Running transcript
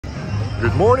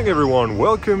Good morning everyone,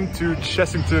 welcome to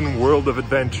Chessington World of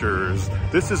Adventures.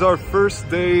 This is our first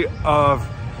day of,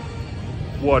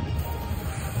 what,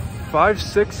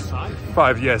 6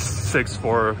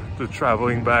 for the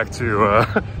traveling back to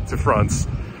France.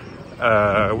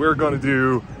 We're gonna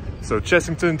do,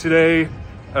 Chessington today,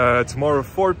 tomorrow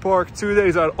Fort Park, 2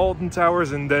 days at Alton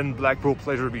Towers and then Blackpool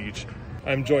Pleasure Beach.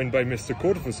 I'm joined by Mr.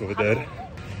 Cortefus over there.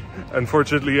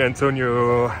 Unfortunately,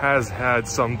 Antonio has had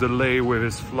some delay with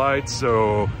his flight,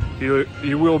 so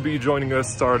he will be joining us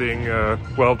starting,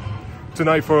 well,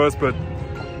 tonight for us, but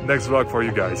next vlog for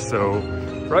you guys. So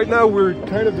right now we're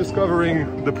kind of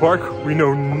discovering the park. We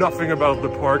know nothing about the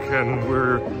park and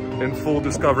we're in full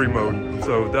discovery mode,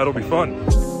 so that'll be fun.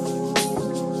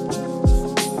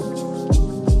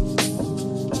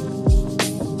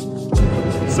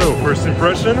 So, first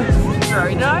impression?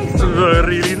 Very nice.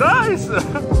 Really nice.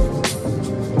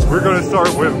 We're gonna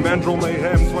start with Mandrill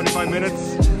Mayhem, 25 minutes.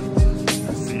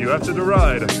 See you after the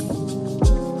ride.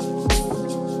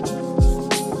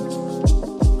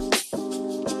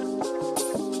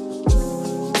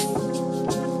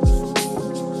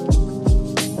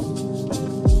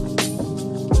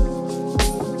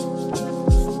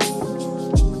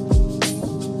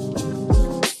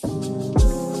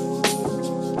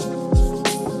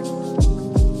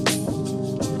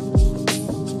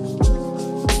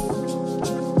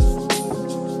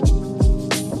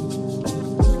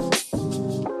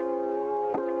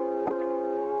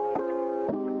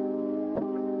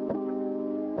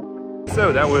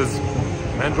 So that was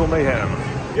Mandrill Mayhem.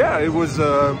 Yeah, it was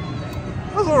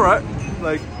alright.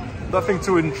 Like, nothing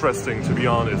too interesting to be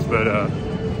honest, but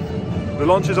the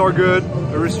launches are good,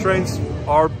 the restraints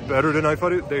are better than I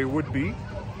thought they would be.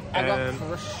 I got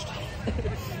crushed.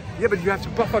 Yeah, but you have to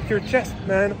buff up your chest,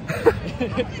 man.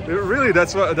 Really,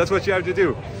 that's what you have to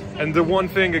do. And the one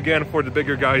thing, again, for the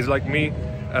bigger guys like me,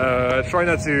 try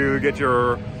not to get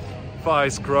your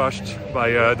thighs crushed by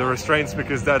the restraints,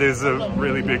 because that is a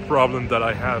really big problem that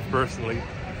I have personally.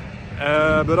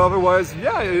 But otherwise,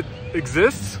 yeah, it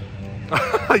exists.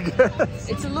 I guess.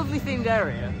 It's a lovely themed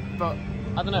area, but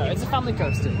I don't know, it's a family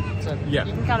coaster, so yeah,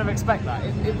 you can kind of expect that.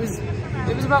 It was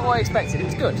about what I expected. It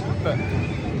was good, but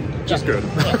just good.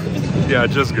 Yeah,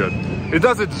 just good. It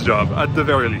does its job at the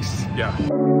very least. Yeah.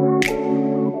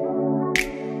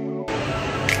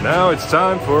 Now it's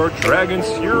time for Dragon's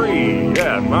Fury.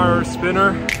 Yeah, Maurer spinner,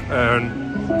 and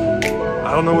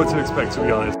I don't know what to expect, to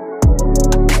be honest.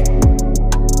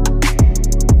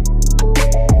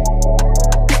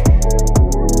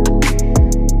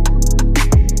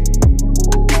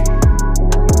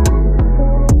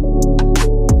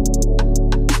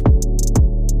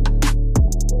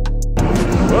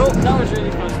 Well, that was really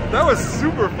fun. That was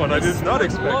super fun. I did not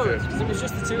expect it. Because it was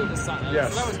just the two of us sat there,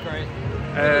 yes. So that was great.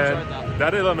 And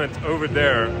that element over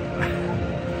there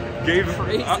gave,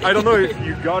 I don't know if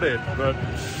you got it, but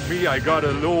me, I got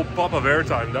a little pop of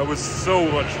airtime. That was so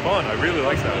much fun. I really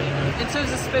liked that. In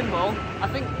terms of spin ball, I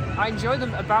think I enjoy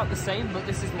them about the same, but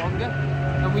this is longer.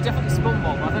 And we definitely spun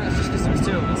ball, but I think it's just because there was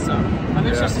two of us. So I'm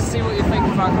interested to see what you think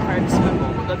about comparing to spin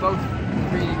ball, but they're both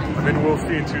really good. I mean, we'll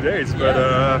see in 2 days, but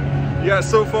yeah,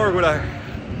 so far what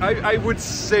I would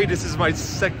say this is my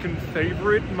second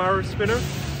favorite Maurer spinner,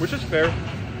 which is fair,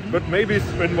 but maybe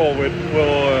spinball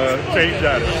will change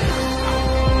that.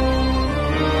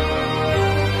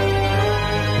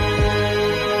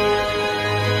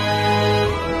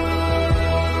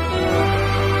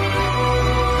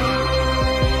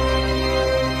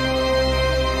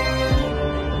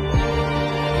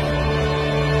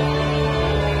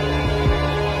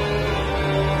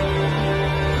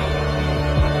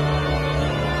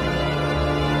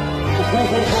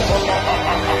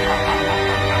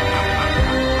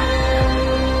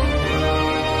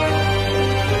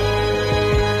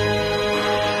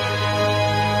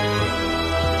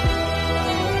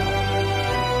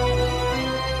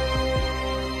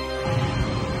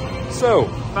 So,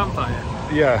 Vampire.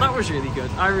 Yeah. That was really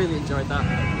good. I really enjoyed that.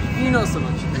 You not so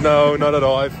much. No, not at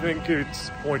all. I think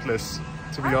it's pointless,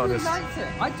 to be honest. I really liked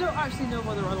it. I don't actually know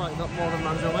whether I like that more than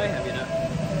Mandrill Mayhem, you know?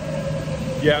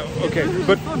 Yeah, okay, really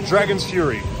but fun. Dragon's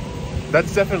Fury,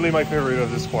 that's definitely my favorite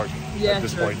of this park at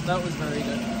this point. That was very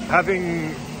good.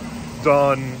 Having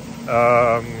done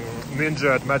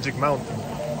Ninja at Magic Mountain,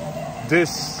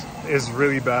 this is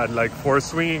really bad. Like, for a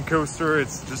swinging coaster,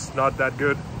 it's just not that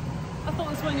good. I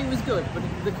thought the swinging was good, but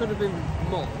there could have been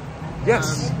more.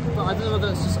 Yes. But I don't know whether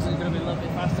it's just because it's going to be a little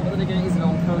bit faster, but then again, it is an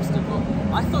old coaster, but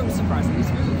I thought it was surprisingly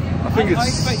smooth. I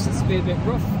expected it to be a bit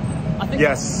rough. I think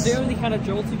the only kind of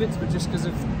jolty bits were just because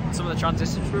of some of the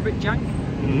transitions were a bit jank.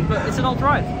 But it's an old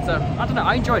ride, so I don't know,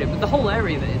 I enjoyed it, but the whole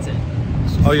area that it's in,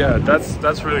 it's Oh yeah,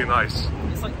 that's really nice.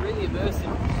 It's like really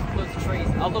immersive. Loads of trees.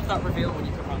 I love that reveal when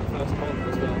you come around the first corner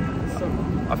as well. It's so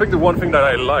cool. I think the one thing that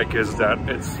I like is that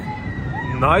it's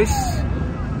nice.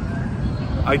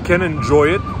 I can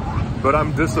enjoy it, but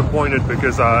I'm disappointed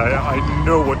because I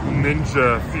know what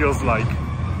Ninja feels like.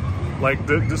 Like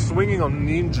the swinging on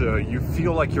Ninja, you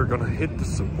feel like you're gonna hit the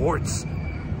supports.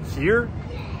 Here,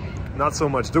 not so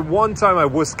much. The one time I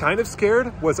was kind of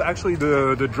scared was actually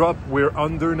the drop we're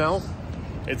under now.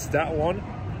 It's that one.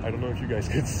 I don't know if you guys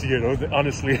can see it,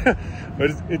 honestly,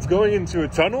 but it's going into a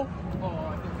tunnel. Oh,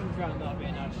 I think around that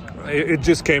being actually. It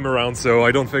just came around, so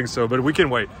I don't think so, but we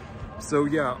can wait. So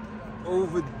yeah,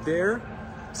 over there.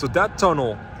 So that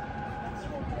tunnel,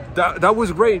 that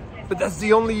was great, but that's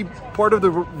the only part of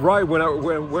the ride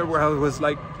where I was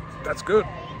like, that's good.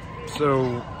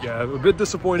 So yeah, a bit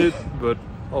disappointed, but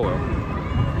oh well.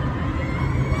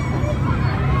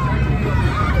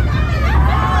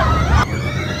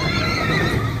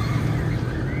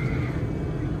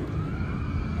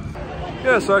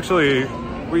 Yeah, so actually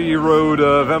we rode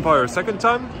Vampire a second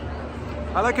time.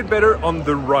 I like it better on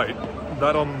the right,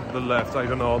 not on the left. I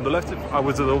don't know, on the left I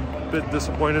was a little bit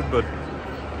disappointed, but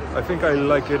I think I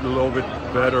like it a little bit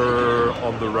better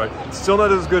on the right. It's still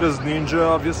not as good as Ninja,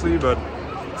 obviously, but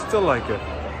still like it.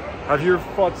 Have your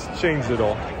thoughts changed at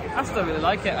all? I still really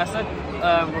like it. I said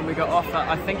when we got off that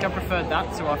I think I preferred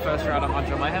that to our first ride on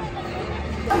Mandrill Mayhem.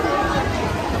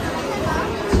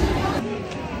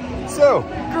 So,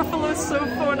 Gruffalo is so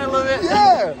fun, I love it.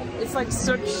 yeah! It's like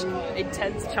such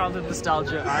intense childhood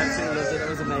nostalgia. I absolutely loved it, it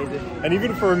was amazing. And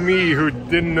even for me, who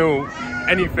didn't know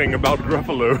anything about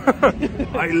Gruffalo,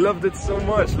 I loved it so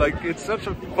much. Like, it's such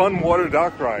a fun water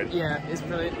dock ride. Yeah, it's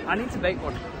brilliant. I need to make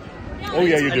one. Oh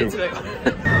yeah, you I do. need to make one.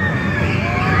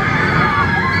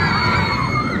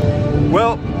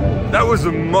 Well, that was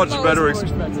a much better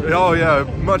experience. Oh yeah,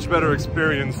 much better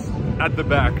experience at the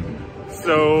back.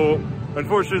 So,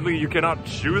 unfortunately, you cannot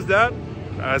choose that,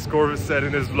 as Corvus said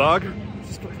in his vlog.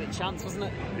 Just got a bit of chance, wasn't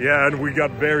it? Yeah, and we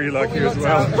got very lucky as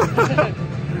well.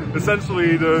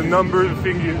 Essentially, the number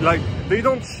thing, like, they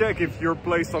don't check if you're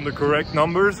placed on the correct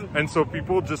numbers, and so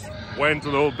people just went a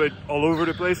little bit all over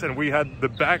the place, and we had the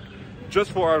back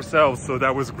just for ourselves, so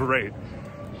that was great.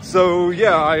 So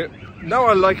yeah, now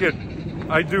I like it.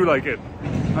 I do like it.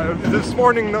 This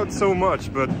morning not so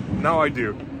much, but now I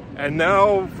do. And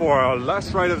now for our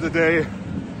last ride of the day,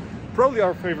 probably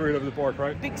our favorite of the park,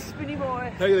 right? Big spinny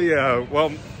boy. Yeah,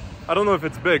 well, I don't know if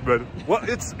it's big, but well,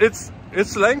 it's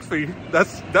lengthy.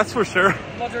 That's for sure.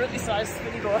 Moderately sized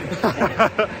spinny boy.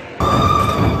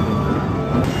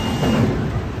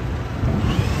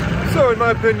 So in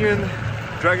my opinion,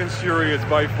 Dragon's Fury is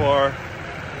by far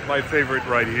my favorite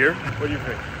ride here. What do you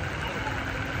think?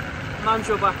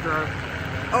 Mandrill back row.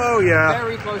 Oh yeah.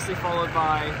 Very closely followed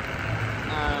by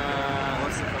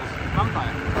what's it called?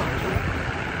 Vampire.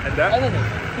 And that? Anything.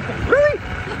 Really?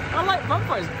 I like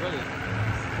Vampire's brilliant.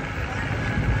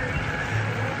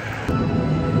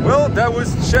 Well, that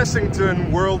was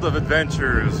Chessington World of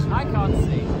Adventures. I can't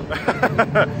see.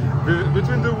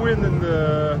 Between the wind and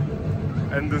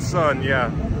the sun, yeah.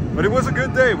 But it was a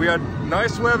good day. We had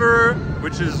nice weather,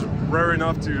 which is rare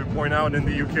enough to point out in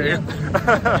the UK.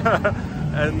 Yeah.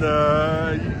 And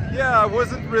yeah, I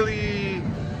wasn't really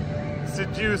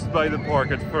seduced by the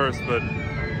park at first, but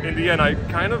in the end I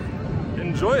kind of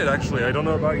enjoy it actually. I don't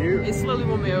know about you. It slowly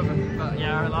won me over, but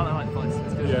yeah, I like the place.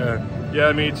 It's good.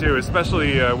 Yeah, me too,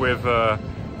 especially with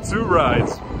two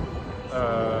rides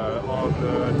on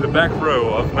the back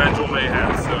row of Mandrill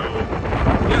Mayhem. So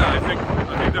yeah, I think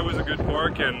that was a good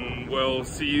park, and we'll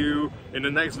see you in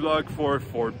the next vlog for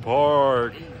Fort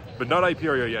Park, but not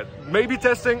Hyperia yet. Maybe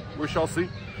testing, we shall see.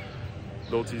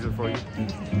 Little teaser for you.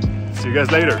 See you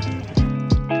guys later.